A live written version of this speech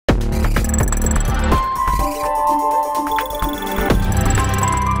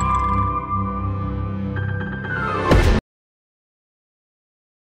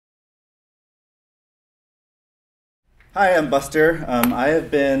Hi, I'm Buster. I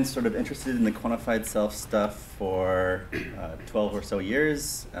have been sort of interested in the quantified self stuff for 12 or so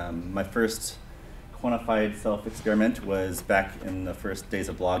years. My first quantified self experiment was back in the first days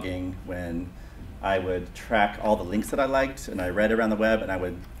of blogging when I would track all the links that I liked and I read around the web, and I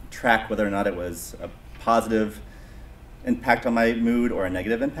would track whether or not it was a positive impact on my mood or a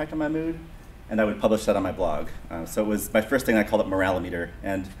negative impact on my mood, and I would publish that on my blog. So it was my first thing. I called it Moralometer.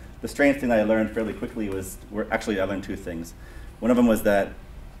 And the strange thing that I learned fairly quickly was, I learned two things. One of them was that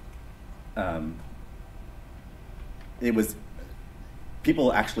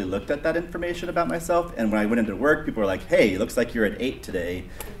people actually looked at that information about myself, and when I went into work, people were like, hey, it looks like you're at 8 today.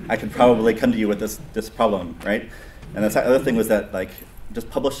 I could probably come to you with this problem, right? And the other thing was that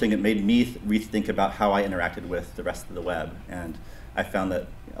just publishing, it made me rethink about how I interacted with the rest of the web. And I found that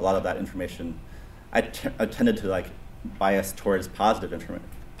a lot of that information, I tended to bias towards positive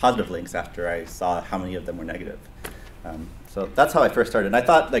links after I saw how many of them were negative. So that's how I first started. And I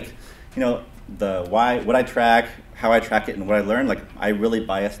thought, what I track, how I track it, and what I learned, I really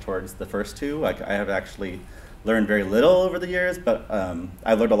bias towards the first two. I have actually learned very little over the years, but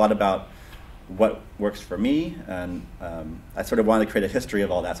I learned a lot about what works for me, and I sort of wanted to create a history of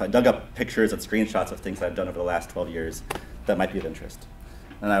all that. So I dug up pictures and screenshots of things I've done over the last 12 years that might be of interest.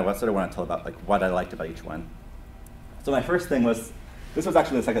 And I sort of want to tell about what I liked about each one. So my first thing was, this was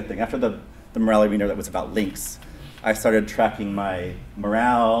actually the second thing. After the Moralometer that was about links, I started tracking my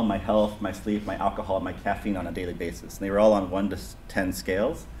morale, my health, my sleep, my alcohol, and my caffeine on a daily basis. And they were all on 1 to 10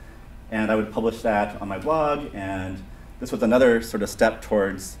 scales. And I would publish that on my blog, and this was another sort of step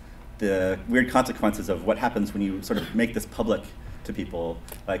towards the weird consequences of what happens when you sort of make this public to people.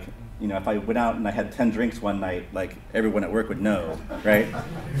 If I went out and I had 10 drinks one night, everyone at work would know, right?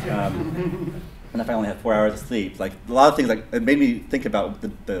 And if I only had 4 hours of sleep, a lot of things, it made me think about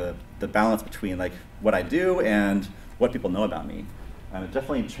the balance between what I do and what people know about me. It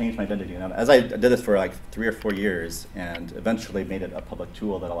definitely changed my identity. And as I did this for 3 or 4 years, and eventually made it a public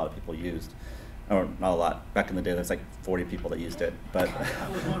tool that a lot of people used. Or not a lot. Back in the day, there's 40 people that used it. But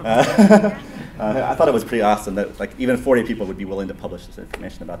I thought it was pretty awesome that even 40 people would be willing to publish this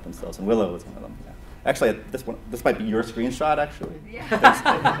information about themselves. And Willow was one of them. Yeah. Actually, this might be your screenshot, actually. Yeah.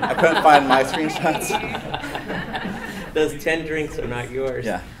 I couldn't find my screenshots. Those 10 drinks are not yours.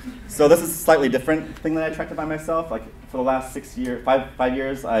 Yeah. So this is a slightly different thing that I tracked by myself. For the last 5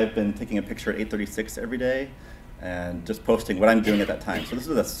 years, I've been taking a picture at 8:36 every day and just posting what I'm doing at that time. So this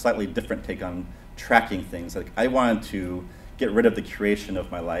is a slightly different take on tracking things. I wanted to get rid of the curation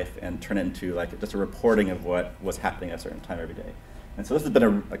of my life and turn it into just a reporting of what was happening at a certain time every day. And so this has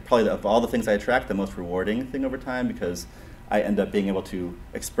been probably of all the things I track, the most rewarding thing over time, because I end up being able to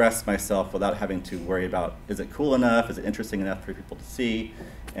express myself without having to worry about, is it cool enough, is it interesting enough for people to see?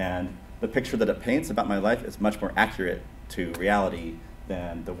 And the picture that it paints about my life is much more accurate to reality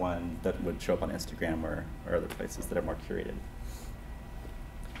than the one that would show up on Instagram or other places that are more curated.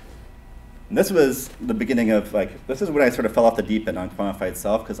 And this was the beginning of, this is when I sort of fell off the deep end on quantified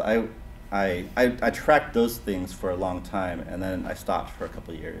self, because I tracked those things for a long time, and then I stopped for a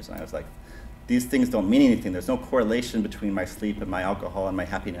couple of years, and I was like, these things don't mean anything. There's no correlation between my sleep and my alcohol and my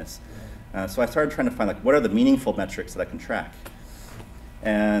happiness. So I started trying to find, what are the meaningful metrics that I can track?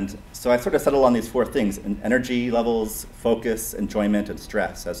 And so I sort of settled on these 4 things: energy levels, focus, enjoyment, and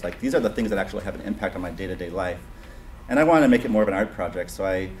stress. As these are the things that actually have an impact on my day-to-day life. And I wanted to make it more of an art project, so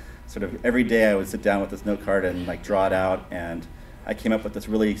I sort of every day I would sit down with this note card and draw it out, and I came up with this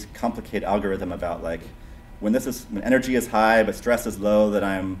really complicated algorithm about when energy is high but stress is low, that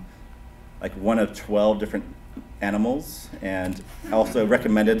I'm one of 12 different animals, and also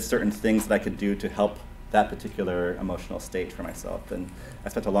recommended certain things that I could do to help that particular emotional state for myself. And I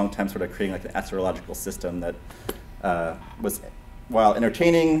spent a long time sort of creating an astrological system that was, while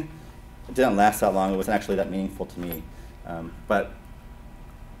entertaining, it didn't last that long. It wasn't actually that meaningful to me. But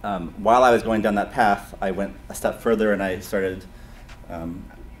while I was going down that path, I went a step further, and I started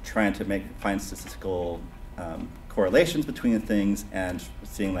trying to find statistical correlations between things, and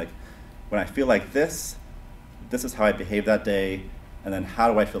seeing when I feel like this is how I behave that day, and then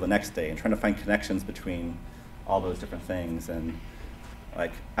how do I feel the next day, and trying to find connections between all those different things. And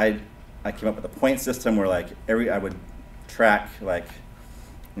I came up with a point system where I would track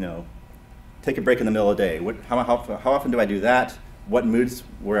take a break in the middle of the day. How often do I do that? What moods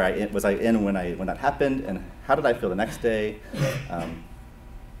was I in when that happened, and how did I feel the next day?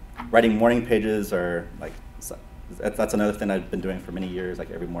 Writing morning pages, or that's another thing I've been doing for many years.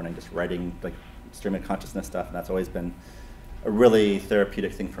 Every morning, just writing stream of consciousness stuff, and that's always been a really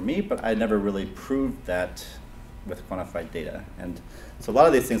therapeutic thing for me. But I never really proved that with quantified data. And so a lot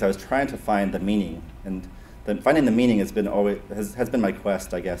of these things, I was trying to find the meaning, and finding the meaning has been my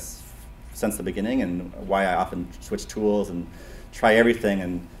quest, I guess, since the beginning, and why I often switch tools and try everything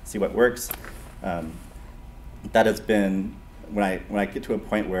and see what works. That has been when I get to a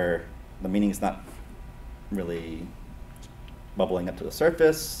point where the meaning is not really bubbling up to the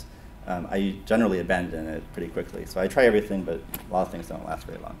surface, I generally abandon it pretty quickly. So I try everything, but a lot of things don't last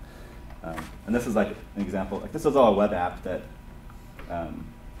very long. And this is like an example. Like this was all a web app that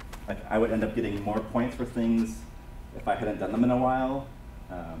like I would end up getting more points for things if I hadn't done them in a while.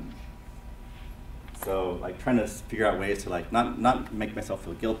 So like trying to figure out ways to like not make myself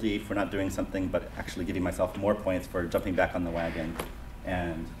feel guilty for not doing something, but actually giving myself more points for jumping back on the wagon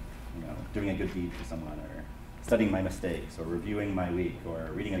and doing a good deed for someone, or studying my mistakes, or reviewing my week, or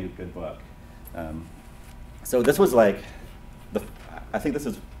reading a good book. So this was like I think this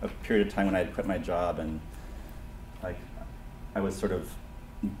is a period of time when I had quit my job, and like I was sort of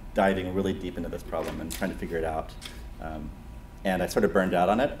diving really deep into this problem and trying to figure it out. And I sort of burned out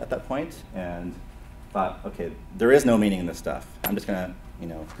on it at that point, and thought, okay, there is no meaning in this stuff. I'm just gonna,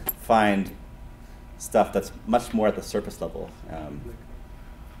 find stuff that's much more at the surface level.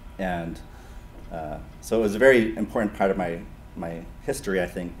 So it was a very important part of my history, I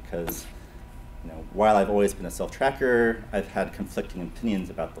think, because while I've always been a self-tracker, I've had conflicting opinions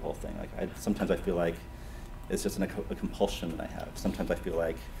about the whole thing. Like sometimes I feel like it's just a compulsion that I have. Sometimes I feel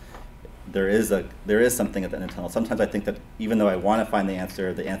like there is something at the end tunnel. Sometimes I think that even though I want to find the answer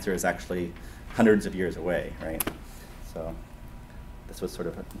is actually hundreds of years away, right? So this was sort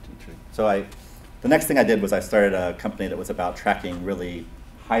of so the next thing I did was I started a company that was about tracking really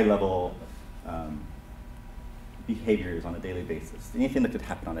high-level behaviors on a daily basis. Anything that could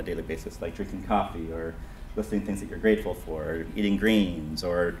happen on a daily basis, like drinking coffee, or listing things that you're grateful for, or eating greens,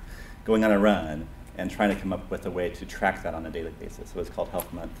 or going on a run, and trying to come up with a way to track that on a daily basis. So it's called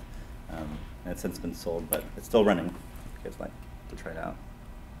Health Month, and it's since been sold, but it's still running. If you guys like to try it out.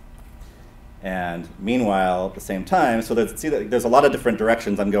 And meanwhile, at the same time, so there's a lot of different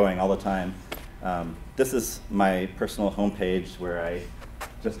directions I'm going all the time. This is my personal homepage where I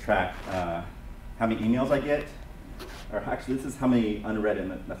just track how many emails I get, or actually this is how many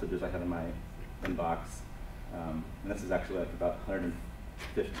unread messages I have in my inbox. And this is actually like about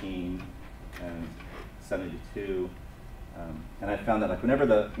 115 and 72. And I found that like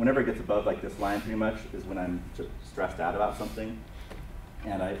whenever it gets above like this line pretty much is when I'm just stressed out about something.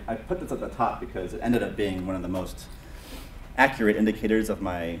 And I put this at the top because it ended up being one of the most accurate indicators of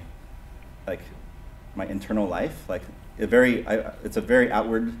my internal life. Like it's a very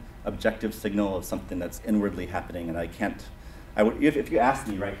outward, objective signal of something that's inwardly happening. And if you asked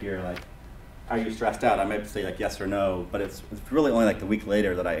me right here, like, are you stressed out? I might say like yes or no, but it's really only like the week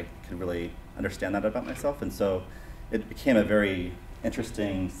later that I could really understand that about myself. And so it became a very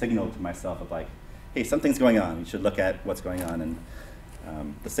interesting signal to myself of like, hey, something's going on. You should look at what's going on. And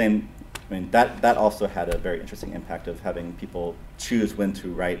that also had a very interesting impact of having people choose when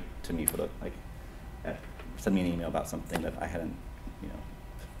to write to me send me an email about something that I hadn't,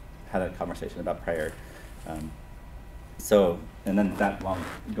 had a conversation about prior. And then that long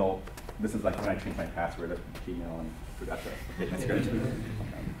goal, this is like when I changed my password at Gmail and forgot to update my script.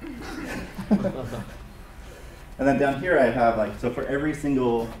 And then down here I have so for every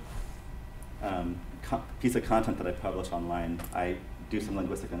single piece of content that I publish online, I do some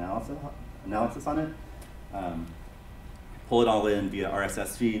linguistic analysis on it, pull it all in via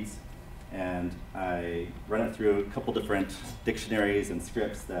RSS feeds, and I run it through a couple different dictionaries and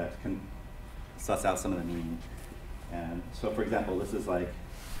scripts that can suss out some of the meaning. And so, for example, this is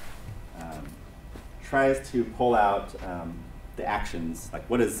tries to pull out the actions, like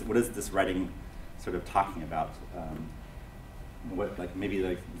what is this writing sort of talking about? Maybe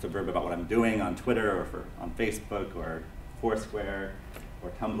it's a verb about what I'm doing on Twitter or on Facebook or Foursquare or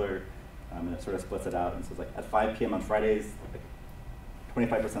Tumblr, and it sort of splits it out and says at 5 p.m. on Fridays,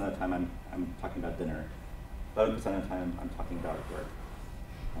 25% of the time I'm talking about dinner, 11% of the time I'm talking about work.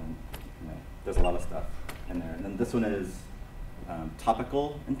 There's a lot of stuff in there. And then this one is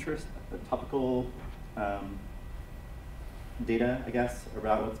topical interest, topical data, I guess,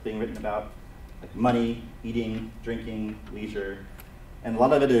 about what's being written about, like money, eating, drinking, leisure. And a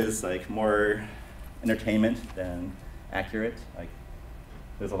lot of it is more entertainment than accurate.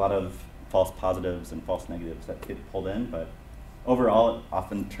 There's a lot of false positives and false negatives that get pulled in, but overall it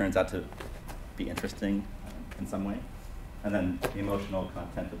often turns out to be interesting in some way. And then the emotional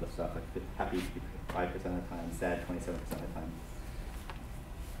content of the stuff, happy 5% of the time, sad 27% of the time.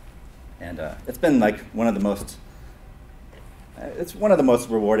 And it's been one of the most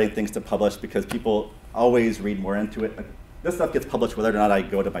rewarding things to publish because people always read more into it. this stuff gets published whether or not I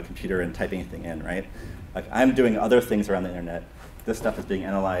go to my computer and type anything in, right? Like I'm doing other things around the internet. This stuff is being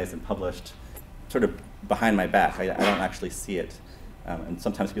analyzed and published sort of behind my back. I don't actually see it. And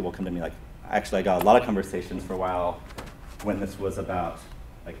sometimes people come to me like, actually I got a lot of conversations for a while when this was about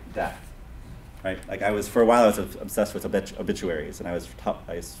like death, right? Like for a while I was obsessed with obituaries, and I was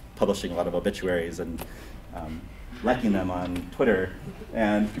publishing a lot of obituaries and liking them on Twitter,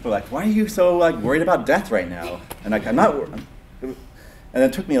 and people are like, why are you so like worried about death right now? And like, I'm not, and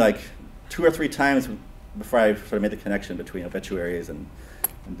it took me like 2 or 3 times before I sort of made the connection between obituaries and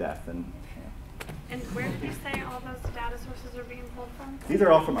death. And where did you say all those data sources are being pulled from? These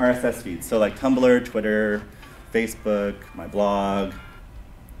are all from RSS feeds. So like Tumblr, Twitter, Facebook, my blog,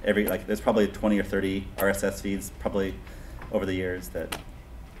 there's probably 20 or 30 RSS feeds probably over the years that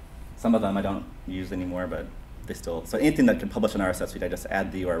some of them I don't use anymore, but they still, so anything that can publish an RSS feed, I just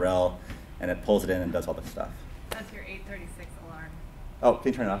add the URL and it pulls it in and does all the stuff. That's your 8:36 alarm. Oh,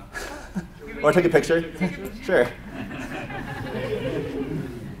 can you turn it off? Or take a picture? Sure.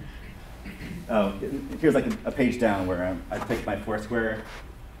 Oh, here's like a page down where I pick my Foursquare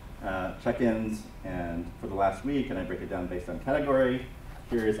check-ins and for the last week, and I break it down based on category.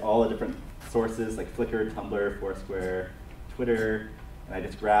 Here's all the different sources like Flickr, Tumblr, Foursquare, Twitter, and I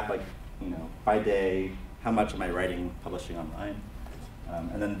just graph like, by day, how much am I writing, publishing online.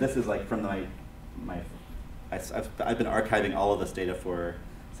 And then this is like from I've been archiving all of this data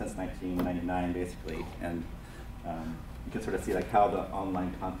since 1999 basically, and you can sort of see like how the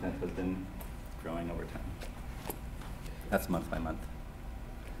online content has been growing over time. That's month by month.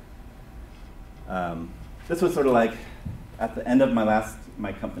 This was sort of like at the end of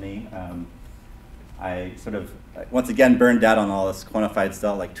my company. I sort of, once again, burned out on all this quantified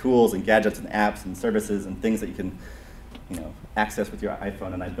stuff, like tools and gadgets and apps and services and things that you can access with your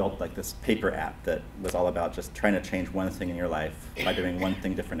iPhone. And I built like this paper app that was all about just trying to change one thing in your life by doing one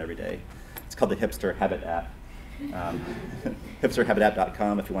thing different every day. It's called the Hipster Habit App.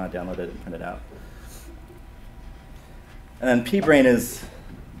 Hipsterhabitapp.com if you want to download it and print it out. And then pBrain is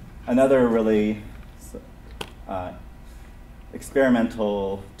another really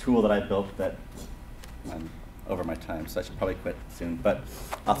experimental tool that I built that I'm over my time, so I should probably quit soon, but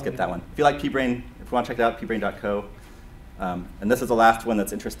I'll skip that one. If you like pBrain, if you want to check it out, pbrain.co. And this is the last one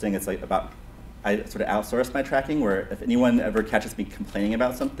that's interesting. It's like I sort of outsource my tracking, where if anyone ever catches me complaining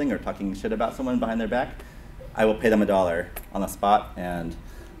about something or talking shit about someone behind their back, I will pay them $1 on the spot. And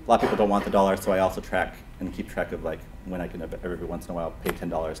a lot of people don't want the $1, so I also track and keep track of like when I can every once in a while pay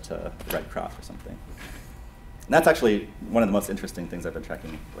 $10 to the Red Cross or something. And that's actually one of the most interesting things I've been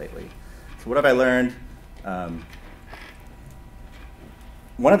tracking lately. So what have I learned?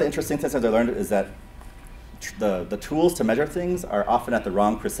 One of the interesting things I've learned is that the tools to measure things are often at the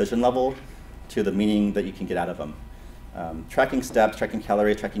wrong precision level to the meaning that you can get out of them. Tracking steps, tracking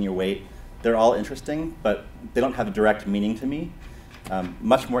calories, tracking your weight, they're all interesting, but they don't have a direct meaning to me.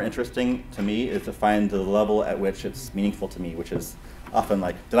 Much more interesting to me is to find the level at which it's meaningful to me, which is often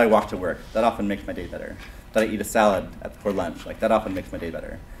like, did I walk to work? That often makes my day better. Did I eat a salad for lunch? Like, that often makes my day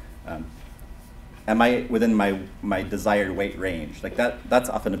better. Am I within my desired weight range? Like that's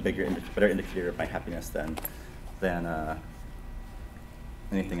often a better indicator of my happiness than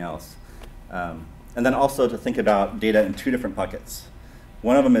anything else. And then also to think about data in 2 different buckets.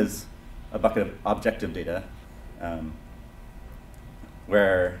 One of them is a bucket of objective data,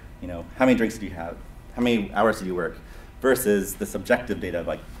 where how many drinks do you have, how many hours did you work, versus the subjective data of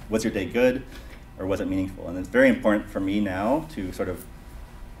like, was your day good or was it meaningful? And it's very important for me now to sort of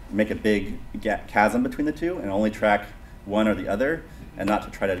make a big chasm between the two and only track one or the other, and not to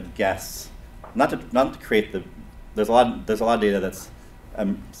try to guess, not to create there's a lot of data that's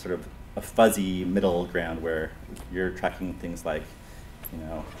sort of a fuzzy middle ground where you're tracking things like,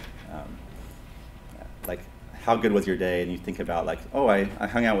 like how good was your day, and you think about like, oh, I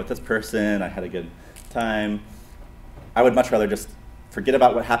hung out with this person, I had a good time. I would much rather just forget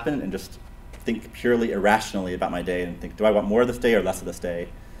about what happened and just think purely irrationally about my day and think, do I want more of this day or less of this day?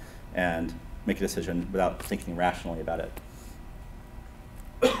 And make a decision without thinking rationally about it.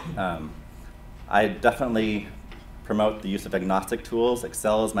 I definitely promote the use of agnostic tools.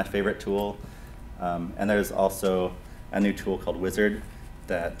 Excel is my favorite tool. And there's also a new tool called Wizard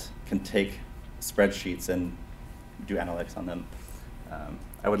that can take spreadsheets and do analytics on them.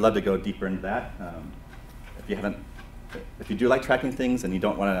 I would love to go deeper into that. If you do like tracking things and you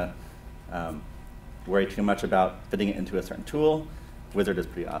don't want to worry too much about fitting it into a certain tool, Wizard is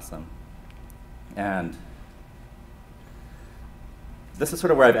pretty awesome. And this is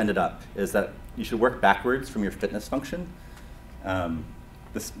sort of where I've ended up, is that you should work backwards from your fitness function.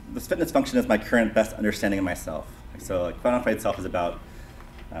 This fitness function is my current best understanding of myself. So like, quantified self is about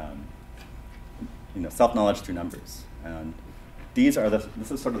self-knowledge through numbers. And this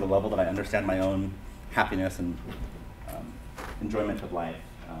is sort of the level that I understand my own happiness and enjoyment of life.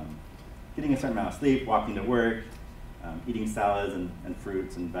 Getting a certain amount of sleep, walking to work, eating salads and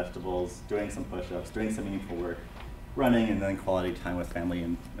fruits and vegetables, doing some push-ups, doing some meaningful work, running, and then quality time with family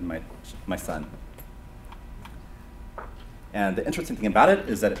and my son. And the interesting thing about it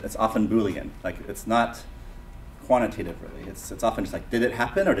is that it's often Boolean. Like, it's not quantitative, really. It's often just like, did it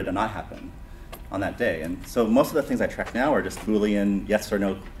happen or did it not happen on that day? And so most of the things I track now are just Boolean yes or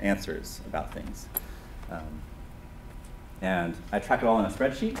no answers about things. And I track it all in a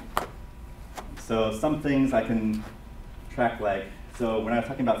spreadsheet. So some things I can track, like, so when I was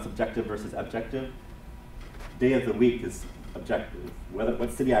talking about subjective versus objective, day of the week is objective.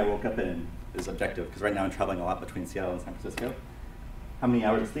 What city I woke up in is objective, because right now I'm traveling a lot between Seattle and San Francisco. How many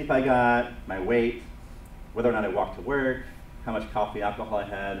hours of sleep I got, my weight, whether or not I walked to work, how much coffee, alcohol I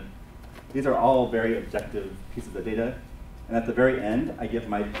had. These are all very objective pieces of data. And at the very end, I give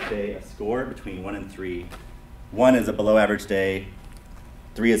my day a score between 1 and 3. 1 is a below average day,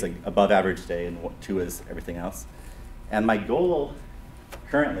 3 is an above average day, and 2 is everything else. And my goal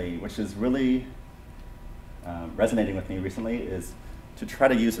currently, which is really resonating with me recently, is to try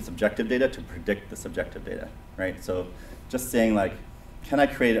to use the subjective data to predict the subjective data, right? So just saying, like, can I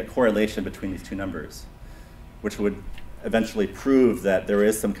create a correlation between these two numbers, which would eventually prove that there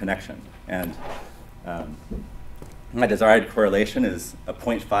is some connection. And my desired correlation is a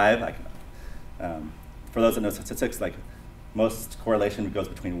 0.5. For those that know statistics, like, most correlation goes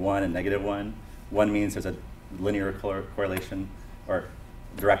between 1 and -1. 1 means there's a linear correlation, or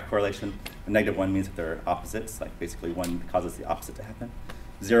direct correlation. And -1 means that they're opposites, like basically 1 causes the opposite to happen.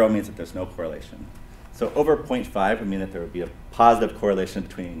 0 means that there's no correlation. So over 0.5 would mean that there would be a positive correlation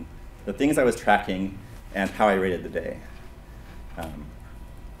between the things I was tracking and how I rated the day.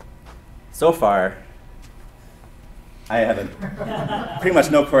 So far, I have pretty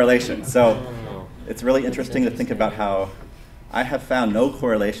much no correlation. So it's really interesting to think about how I have found no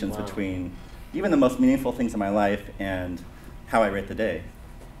correlations between even the most meaningful things in my life and how I rate the day.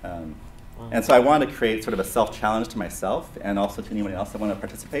 And so I wanted to create sort of a self-challenge to myself and also to anyone else that want to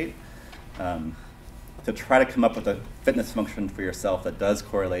participate, to try to come up with a fitness function for yourself that does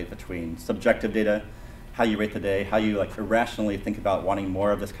correlate between subjective data, how you rate the day, how you like irrationally think about wanting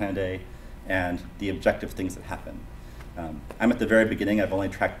more of this kind of day, and the objective things that happen. I'm at the very beginning. I've only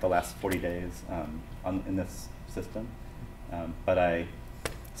tracked the last 40 days in this system, but I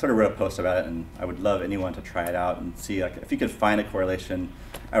sort of wrote a post about it, and I would love anyone to try it out and see, like, if you could find a correlation.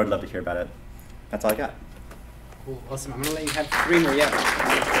 I would love to hear about it. That's all I got. Cool, awesome. I'm gonna let you have 3 more. Yeah.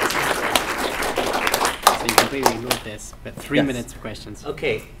 So you completely ignored this, but 3 minutes of questions.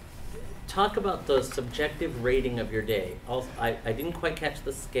 Okay. Talk about the subjective rating of your day. Also, I didn't quite catch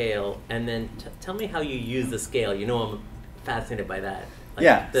the scale, and then tell me how you use the scale. You know, I'm fascinated by that. Like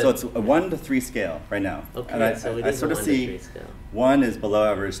yeah, so it's a 1 to 3 scale right now. Okay, and so it I is sort a of 1 see to 3 scale. 1 is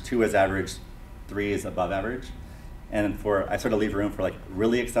below average, 2 is average, 3 is above average. And I sort of leave room for, like,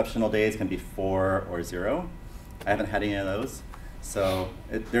 really exceptional days can be 4 or 0. I haven't had any of those. So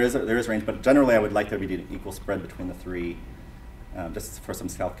there is range, but generally I would like there to be an equal spread between the 3, just for some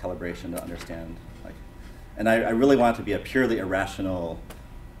self-calibration to understand. Like, and I really want it to be a purely irrational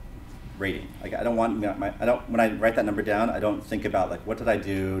rating. Like, I don't want when I write that number down, I don't think about, like, what did I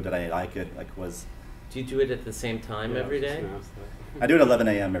do? Did I like it? Like, Do you do it at the same time every day? I do it at 11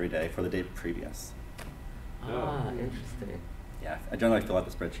 a.m. every day for the day previous. Ah, interesting. Yeah, I generally fill out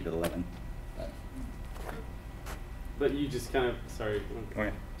the spreadsheet at 11. But you just kind of, sorry.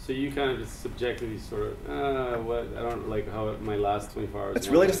 Okay. So you kind of just subjectively sort of, I don't like how my last 24 hours. It's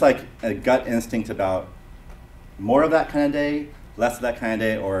really just like a gut instinct about more of that kind of day, less of that kind of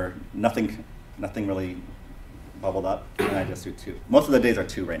day, or nothing really bubbled up, and I just do 2. Most of the days are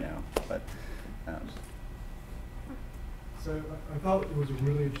 2 right now, but. So I thought it was a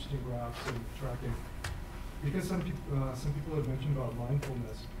really interesting graph in tracking, because some people have mentioned about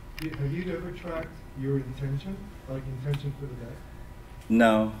mindfulness. Have you ever tracked your intention, like intention for the day?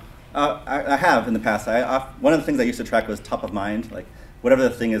 No, I have in the past. One of the things I used to track was top of mind, like whatever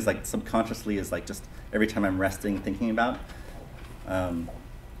the thing is, like subconsciously is like just every time I'm resting, thinking about. And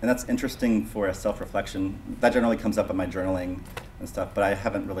that's interesting for a self-reflection. That generally comes up in my journaling and stuff, but I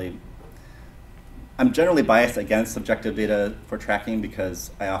haven't really. I'm generally biased against subjective data for tracking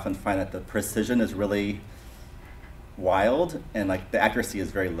because I often find that the precision is really wild and like the accuracy is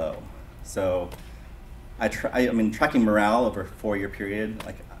very low. So I mean, tracking morale over a 4-year period,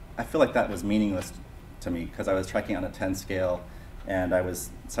 like I feel like that was meaningless to me because I was tracking on a 10 scale and I was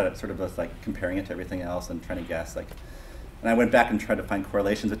sort of just like comparing it to everything else and trying to guess like, and I went back and tried to find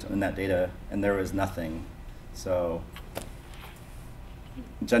correlations in that data, and there was nothing. So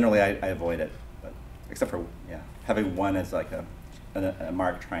generally, I avoid it, but except for having one as like a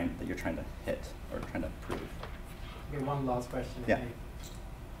mark that you're trying to hit or trying to prove. Okay, one last question. Yeah.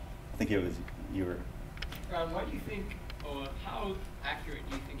 I think it was you were. Why do you think, or how accurate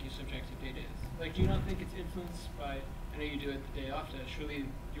do you think your subjective data is? Like, do you not think it's influenced by, I know you do it the day after, surely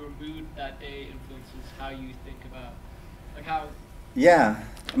your mood that day influences how you think about, like how? Yeah,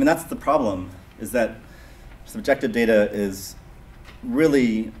 I mean, that's the problem, is that subjective data is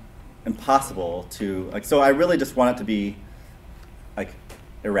really impossible to, like, so I really just want it to be, like,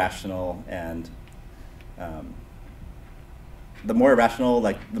 irrational, and the more irrational,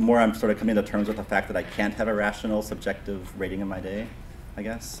 like, the more I'm sort of coming to terms with the fact that I can't have a rational subjective rating of my day, I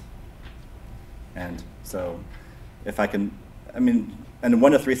guess. And so if I can, I mean, in a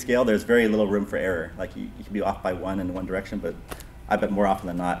 1 to 3 scale, there's very little room for error. Like, you can be off by 1 in one direction, but I bet more often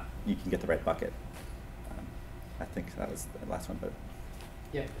than not, you can get the right bucket. I think that was the last one, but.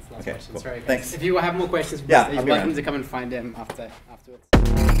 Yeah, that's the last Okay, question. cool. Sorry, guys. Thanks. If you have more questions, Yeah, you're I'll be welcome around. to come and find them afterwards.